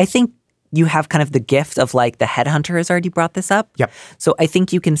 But I think you have kind of the gift of like, the headhunter has already brought this up. Yep. So I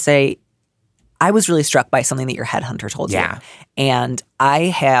think you can say, I was really struck by something that your headhunter told you. And I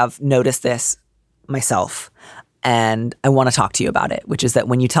have noticed this myself. And I want to talk to you about it, which is that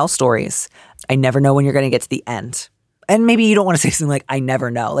when you tell stories, I never know when you're going to get to the end. And maybe you don't want to say something like, I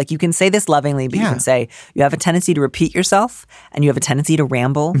never know. Like, you can say this lovingly, but you can say, you have a tendency to repeat yourself and you have a tendency to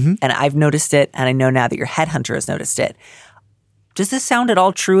ramble. And I've noticed it. And I know now that your headhunter has noticed it. Does this sound at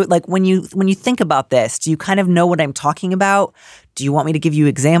all true? Like, when you think about this, do you kind of know what I'm talking about? Do you want me to give you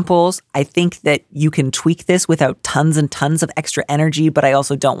examples? I think that you can tweak this without tons and tons of extra energy, but I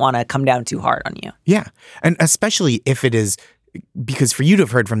also don't want to come down too hard on you. Yeah. And especially if it is, because for you to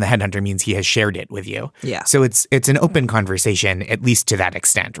have heard from the headhunter means he has shared it with you. Yeah. So it's an open conversation, at least to that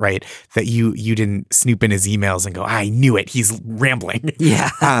extent, right? That you didn't snoop in his emails and go, I knew it, he's rambling.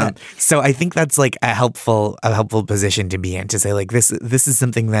 Yeah. So I think that's like a helpful position to be in, to say like, this is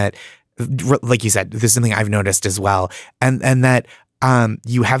something that, like you said, this is something I've noticed as well. And that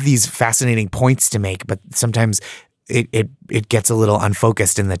you have these fascinating points to make, but sometimes it gets a little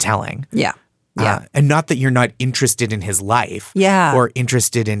unfocused in the telling. Yeah. Yeah. And not that you're not interested in his life or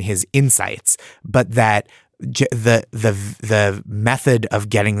interested in his insights, but that the method of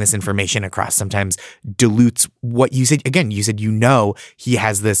getting this information across sometimes dilutes what you said. Again, you said, he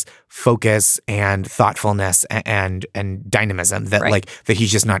has this focus and thoughtfulness and dynamism that that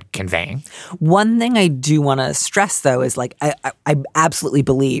he's just not conveying. One thing I do want to stress, though, is like I absolutely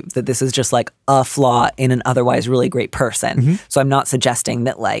believe that this is just like a flaw in an otherwise really great person. So I'm not suggesting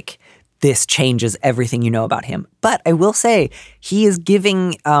that like this changes everything you know about him. But I will say he is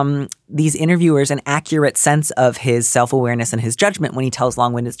giving these interviewers an accurate sense of his self-awareness and his judgment when he tells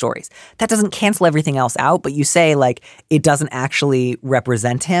long-winded stories. That doesn't cancel everything else out, but you say like it doesn't actually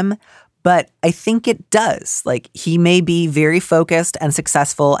represent him. But I think it does. Like, he may be very focused and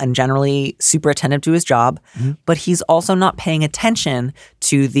successful and generally super attentive to his job, but he's also not paying attention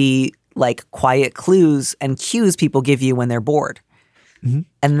to the like quiet clues and cues people give you when they're bored.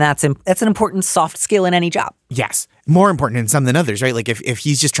 And that's an important soft skill in any job. Yes. More important in some than others, right? Like if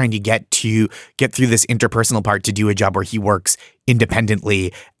he's just trying to get through this interpersonal part to do a job where he works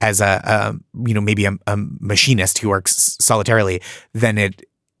independently as maybe a machinist who works solitarily, then it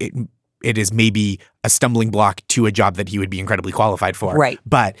is maybe a stumbling block to a job that he would be incredibly qualified for. Right.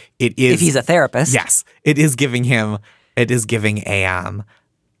 But it is, if he's a therapist. Yes. It is giving an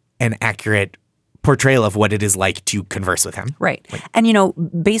accurate portrayal of what it is like to converse with him. Right.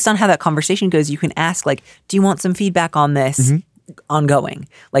 And, based on how that conversation goes, you can ask, like, do you want some feedback on this ongoing?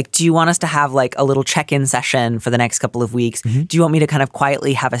 Like, do you want us to have, like, a little check-in session for the next couple of weeks? Do you want me to kind of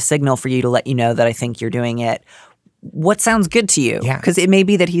quietly have a signal for you to let you know that I think you're doing it? What sounds good to you? Yeah. Because it may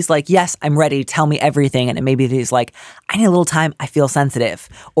be that he's like, yes, I'm ready. Tell me everything. And it may be that he's like, I need a little time. I feel sensitive.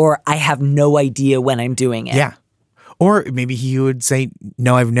 Or I have no idea when I'm doing it. Yeah. Or maybe he would say,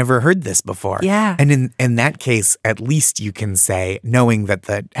 no, I've never heard this before. Yeah. And in that case, at least you can say, knowing that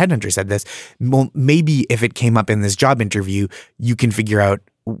the headhunter said this, well, maybe if it came up in this job interview, you can figure out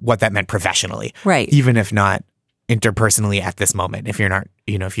what that meant professionally. Right. Even if not interpersonally at this moment, if you're not,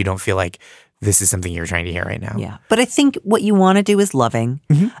 if you don't feel like this is something you're trying to hear right now. Yeah. But I think what you want to do is loving.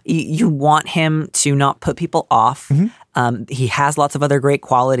 You want him to not put people off. He has lots of other great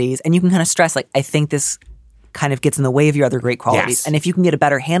qualities. And you can kind of stress, like, I think this kind of gets in the way of your other great qualities. Yes. And if you can get a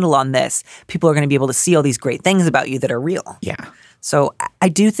better handle on this, people are going to be able to see all these great things about you that are real. Yeah. So I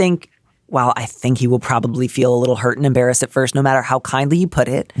do think, while I think he will probably feel a little hurt and embarrassed at first, no matter how kindly you put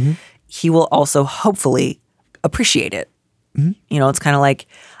it, he will also hopefully appreciate it. It's kind of like,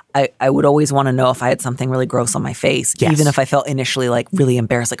 I would always want to know if I had something really gross on my face, Yes. even if I felt initially like really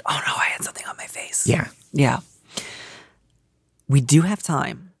embarrassed, like, oh no, I had something on my face. Yeah. Yeah. We do have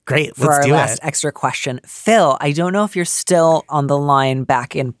time. Great. For Let's our do last it. extra question. Phil, I don't know if you're still on the line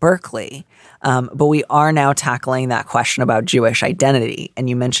back in Berkeley, but we are now tackling that question about Jewish identity. And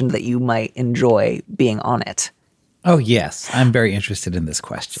you mentioned that you might enjoy being on it. Oh, yes. I'm very interested in this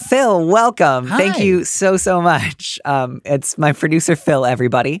question. Phil, welcome. Hi. Thank you so much. It's my producer, Phil,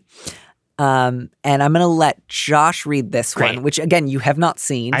 everybody. And I'm going to let Josh read this Great. one, which, again, you have not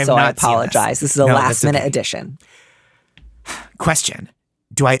seen, I have so I not seen apologize. this. This is a No, last-minute that's okay. edition. Question.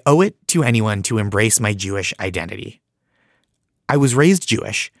 Do I owe it to anyone to embrace my Jewish identity? I was raised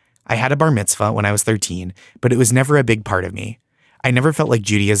Jewish. I had a bar mitzvah when I was 13, but it was never a big part of me. I never felt like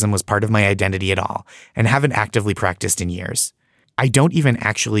Judaism was part of my identity at all, and haven't actively practiced in years. I don't even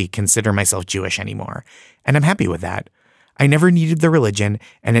actually consider myself Jewish anymore, and I'm happy with that. I never needed the religion,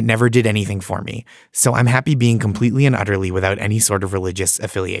 and it never did anything for me, so I'm happy being completely and utterly without any sort of religious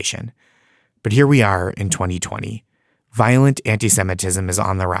affiliation. But here we are in 2020. Violent anti-Semitism is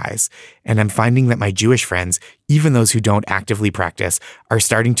on the rise, and I'm finding that my Jewish friends, even those who don't actively practice, are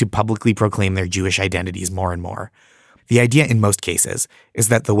starting to publicly proclaim their Jewish identities more and more. The idea in most cases is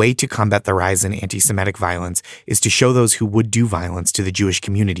that the way to combat the rise in anti-Semitic violence is to show those who would do violence to the Jewish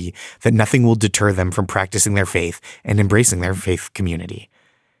community that nothing will deter them from practicing their faith and embracing their faith community.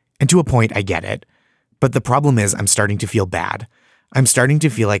 And to a point, I get it. But the problem is I'm starting to feel bad. I'm starting to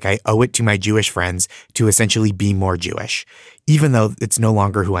feel like I owe it to my Jewish friends to essentially be more Jewish, even though it's no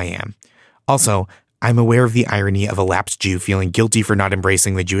longer who I am. Also, I'm aware of the irony of a lapsed Jew feeling guilty for not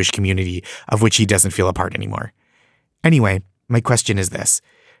embracing the Jewish community of which he doesn't feel a part anymore. Anyway, my question is this.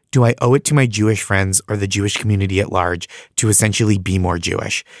 Do I owe it to my Jewish friends or the Jewish community at large to essentially be more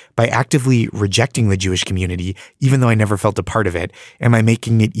Jewish? By actively rejecting the Jewish community, even though I never felt a part of it, am I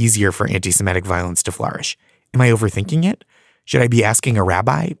making it easier for anti-Semitic violence to flourish? Am I overthinking it? Should I be asking a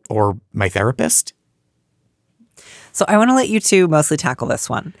rabbi or my therapist? So I want to let you two mostly tackle this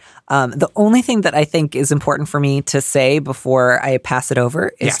one. The only thing that I think is important for me to say before I pass it over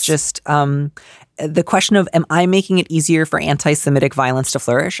is Yes. just the question of, am I making it easier for anti-Semitic violence to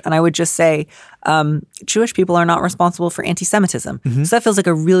flourish? And I would just say, Jewish people are not responsible for anti-Semitism. So that feels like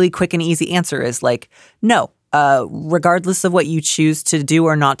a really quick and easy answer is like, no. Regardless of what you choose to do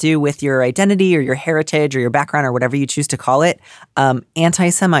or not do with your identity or your heritage or your background or whatever you choose to call it,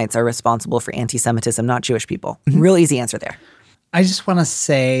 anti-Semites are responsible for anti-Semitism, not Jewish people. Real easy answer there. I just want to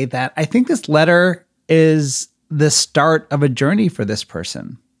say that I think this letter is the start of a journey for this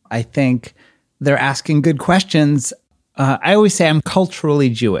person. I think they're asking good questions. I always say I'm culturally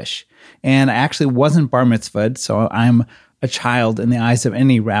Jewish, and I actually wasn't bar mitzvahed, so I'm a child in the eyes of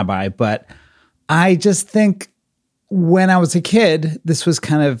any rabbi, but I just think when I was a kid, this was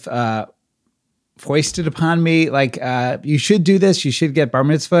kind of foisted upon me, like, you should do this, you should get bar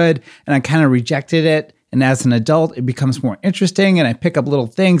mitzvahed, and I kind of rejected it. And as an adult, it becomes more interesting, and I pick up little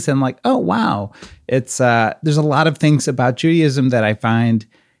things, and I'm like, oh, wow, it's there's a lot of things about Judaism that I find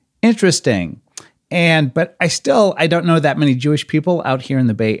interesting. But I don't know that many Jewish people out here in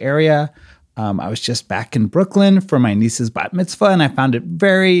the Bay Area. I was just back in Brooklyn for my niece's bat mitzvah, and I found it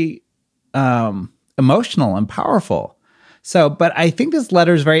very emotional and powerful. So, but I think this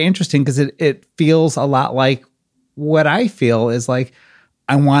letter is very interesting because it feels a lot like what I feel is like,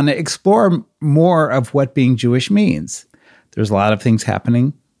 I want to explore more of what being Jewish means. There's a lot of things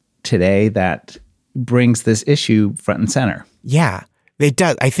happening today that brings this issue front and center. Yeah, it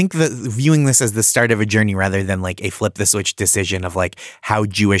does. I think that viewing this as the start of a journey rather than like a flip the switch decision of like, how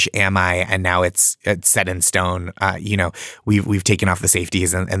Jewish am I? And now it's set in stone. We've taken off the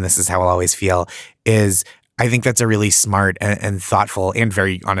safeties and this is how I'll always feel is, I think that's a really smart and thoughtful and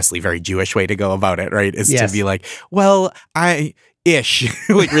very honestly, very Jewish way to go about it, right? Is Yes. to be like, well, ish,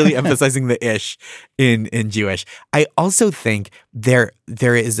 like really emphasizing the ish in Jewish. I also think there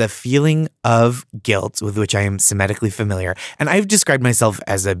is a feeling of guilt with which I am Semitically familiar. And I've described myself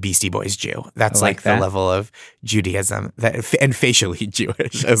as a Beastie Boys Jew. That's like the level of Judaism and facially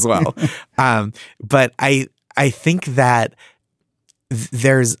Jewish as well. But I think that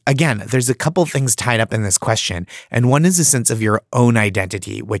there's a couple things tied up in this question. And one is a sense of your own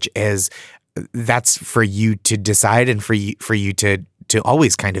identity, which is that's for you to decide and for you to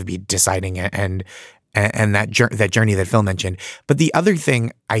always kind of be deciding it and that journey that Phil mentioned. But the other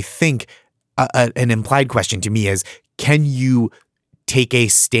thing, I think, an implied question to me is, can you take a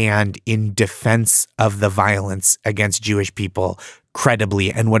stand in defense of the violence against Jewish people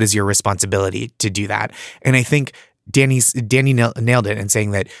credibly, and what is your responsibility to do that? And I think Danny nailed it in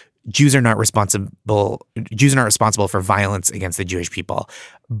saying that Jews are not responsible for violence against the Jewish people,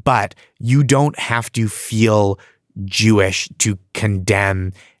 but you don't have to feel Jewish to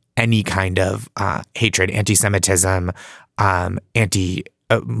condemn any kind of hatred, anti-Semitism,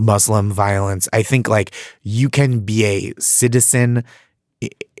 anti-Muslim violence. I think like you can be a citizen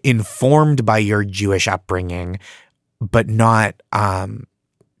informed by your Jewish upbringing, but not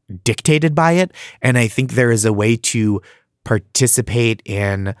dictated by it. And I think there is a way to participate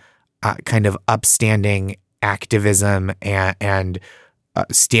in kind of upstanding activism and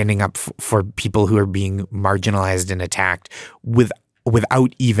standing up for people who are being marginalized and attacked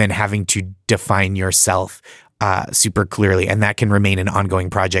without even having to define yourself super clearly. And that can remain an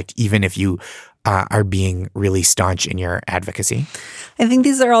ongoing project, even if you are being really staunch in your advocacy. I think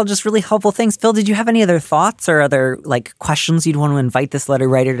these are all just really helpful things. Phil, did you have any other thoughts or other like questions you'd want to invite this letter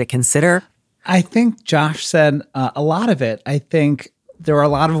writer to consider? I think Josh said a lot of it. I think there are a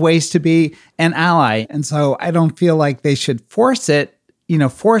lot of ways to be an ally. And so I don't feel like they should force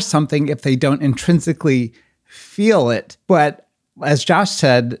something if they don't intrinsically feel it. But as Josh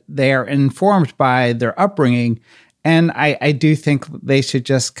said, they are informed by their upbringing. And I do think they should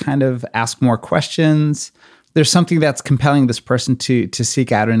just kind of ask more questions. There's something that's compelling this person to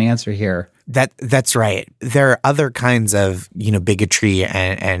seek out an answer here. That's right. There are other kinds of, bigotry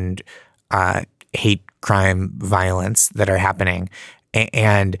and hate crime violence that are happening.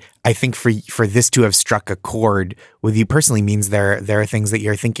 And I think for this to have struck a chord with you personally means there are things that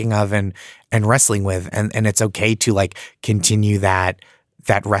you're thinking of and wrestling with, and it's okay to like continue that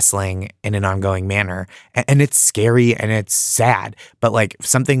wrestling in an ongoing manner. And it's scary and it's sad, but like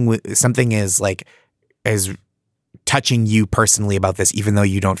something is touching you personally about this, even though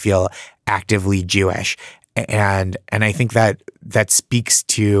you don't feel actively Jewish. And I think that speaks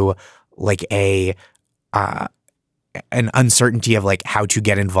to like an uncertainty of like how to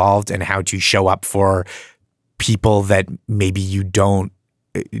get involved and how to show up for people that maybe you don't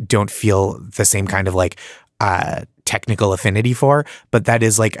feel the same kind of like technical affinity for, but that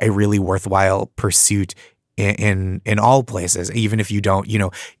is like a really worthwhile pursuit in all places, even if you don't,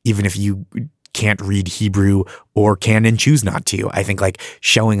 even if you can't read Hebrew or can and choose not to. I think like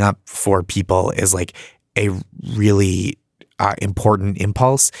showing up for people is like a really important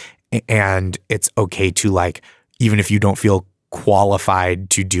impulse, and it's okay to like, even if you don't feel qualified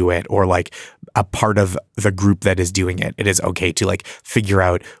to do it or like a part of the group that is doing it, it is okay to like figure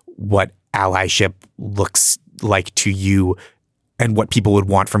out what allyship looks like to you and what people would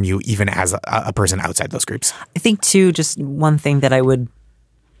want from you, even as a person outside those groups. I think too, just one thing that I would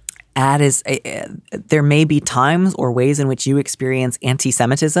add is there may be times or ways in which you experience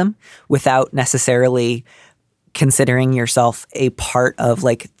anti-Semitism without necessarily considering yourself a part of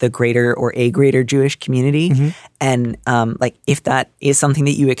like the greater or a greater Jewish community. Mm-hmm. And like if that is something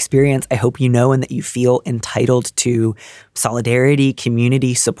that you experience, I hope you know and that you feel entitled to solidarity,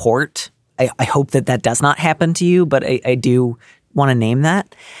 community support. I hope that does not happen to you, but I do want to name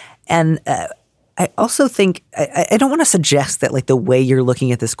that. And I also think I don't want to suggest that like the way you're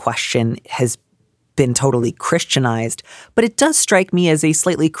looking at this question has been totally Christianized, but it does strike me as a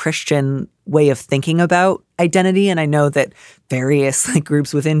slightly Christian way of thinking about identity. And I know that various like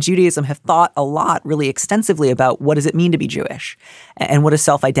groups within Judaism have thought a lot really extensively about what does it mean to be Jewish and what does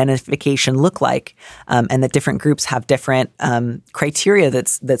self-identification look like, and that different groups have different criteria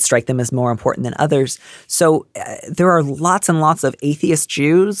that strike them as more important than others. So there are lots and lots of atheist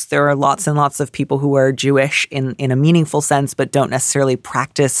Jews. There are lots and lots of people who are Jewish in a meaningful sense, but don't necessarily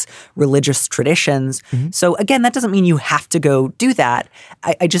practice religious traditions. Mm-hmm. So again, that doesn't mean you have to go do that.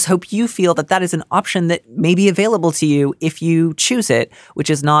 I just hope you feel that is an option that may be available to you if you choose it, which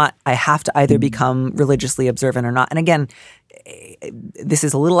is not, I have to either become religiously observant or not. And again, this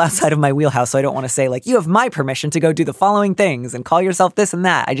is a little outside of my wheelhouse, so I don't want to say like, you have my permission to go do the following things and call yourself this and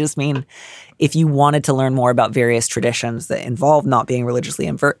that. I just mean, if you wanted to learn more about various traditions that involve not being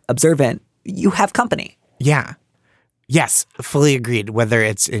religiously observant, you have company. Yeah. Yes, fully agreed. Whether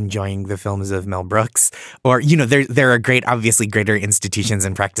it's enjoying the films of Mel Brooks or, you know, there are obviously greater institutions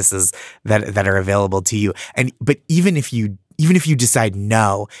and practices that are available to you. But even if you decide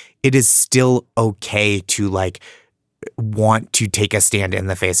no, it is still okay to like want to take a stand in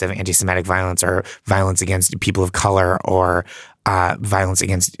the face of anti-Semitic violence or violence against people of color or violence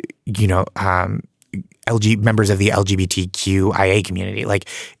against, you know, members of the LGBTQIA community. Like,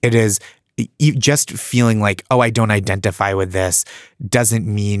 it is just feeling like, oh, I don't identify with this doesn't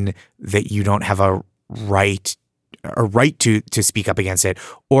mean that you don't have a right to speak up against it,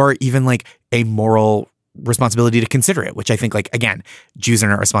 or even like a moral responsibility to consider it, which I think, like, again, Jews are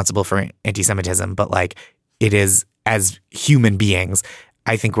not responsible for anti-Semitism, but like, it is, as human beings,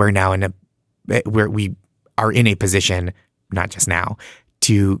 I think we're now we are in a position, not just now,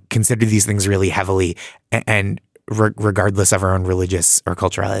 to consider these things really heavily and regardless of our own religious or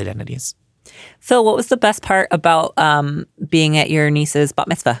cultural identities. Phil, what was the best part about being at your niece's bat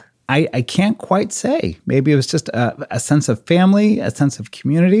mitzvah? I can't quite say. Maybe it was just a sense of family, a sense of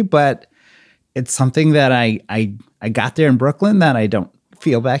community, but it's something that I got there in Brooklyn that I don't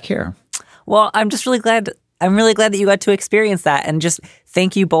feel back here. Well, I'm just really glad. I'm really glad that you got to experience that, and just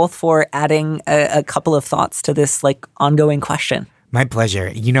thank you both for adding a couple of thoughts to this like ongoing question. My pleasure.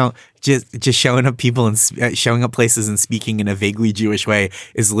 You know, just showing up people and showing up places and speaking in a vaguely Jewish way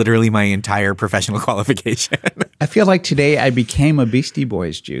is literally my entire professional qualification. I feel like today I became a Beastie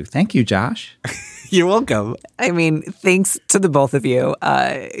Boys Jew. Thank you, Josh. You're welcome. I mean, thanks to the both of you.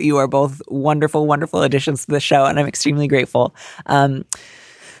 You are both wonderful, wonderful additions to the show, and I'm extremely grateful.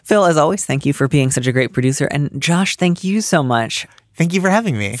 Phil, as always, thank you for being such a great producer. And Josh, thank you so much. Thank you for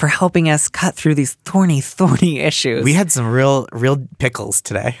having me. For helping us cut through these thorny issues. We had some real pickles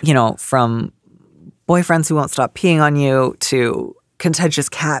today. You know, from boyfriends who won't stop peeing on you to contentious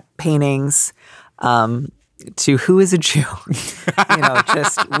cat paintings, to who is a Jew. You know,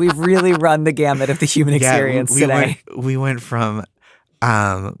 just we've really run the gamut of the human experience today. We went from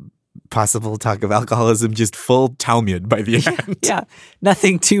possible talk of alcoholism, just full Talmud by the end. Yeah.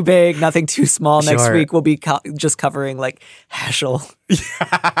 Nothing too big, nothing too small. Sure. Next week we'll be just covering like Heschel.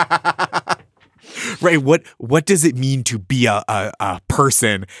 Right. What does it mean to be a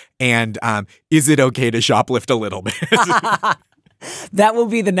person? And is it okay to shoplift a little bit? That will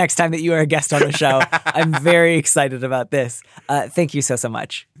be the next time that you are a guest on the show. I'm very excited about this. Thank you so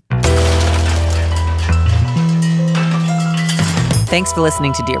much. Thanks for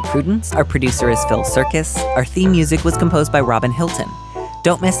listening to Dear Prudence. Our producer is Phil Circus. Our theme music was composed by Robin Hilton.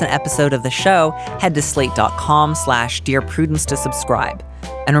 Don't miss an episode of the show. Head to slate.com/Dear Prudence to subscribe.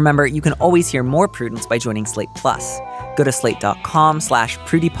 And remember, you can always hear more Prudence by joining Slate Plus. Go to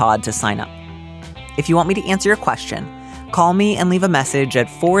slate.com/PrudyPod to sign up. If you want me to answer your question, call me and leave a message at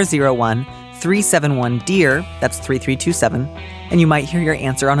 401-371-DEAR, that's 3327, and you might hear your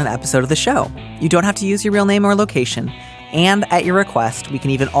answer on an episode of the show. You don't have to use your real name or location. And at your request, we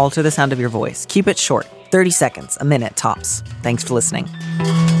can even alter the sound of your voice. Keep it short, 30 seconds, a minute tops. Thanks for listening.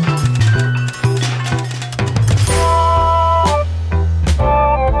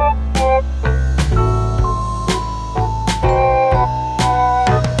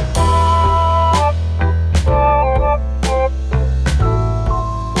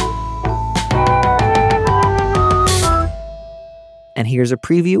 And here's a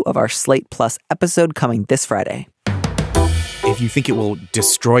preview of our Slate Plus episode coming this Friday. If you think it will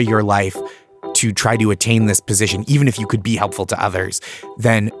destroy your life to try to attain this position, even if you could be helpful to others,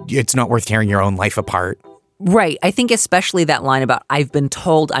 then it's not worth tearing your own life apart. Right. I think especially that line about, I've been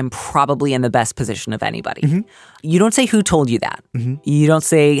told I'm probably in the best position of anybody. Mm-hmm. You don't say who told you that. Mm-hmm. You don't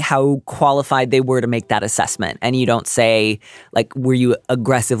say how qualified they were to make that assessment. And you don't say, like, were you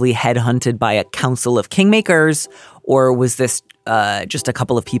aggressively headhunted by a council of kingmakers? Or was this just a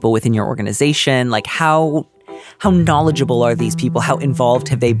couple of people within your organization? Like, how knowledgeable are these people? How involved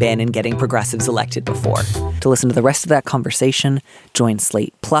have they been in getting progressives elected before? To listen to the rest of that conversation, join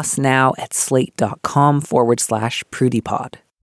Slate Plus now at slate.com/PrudyPod.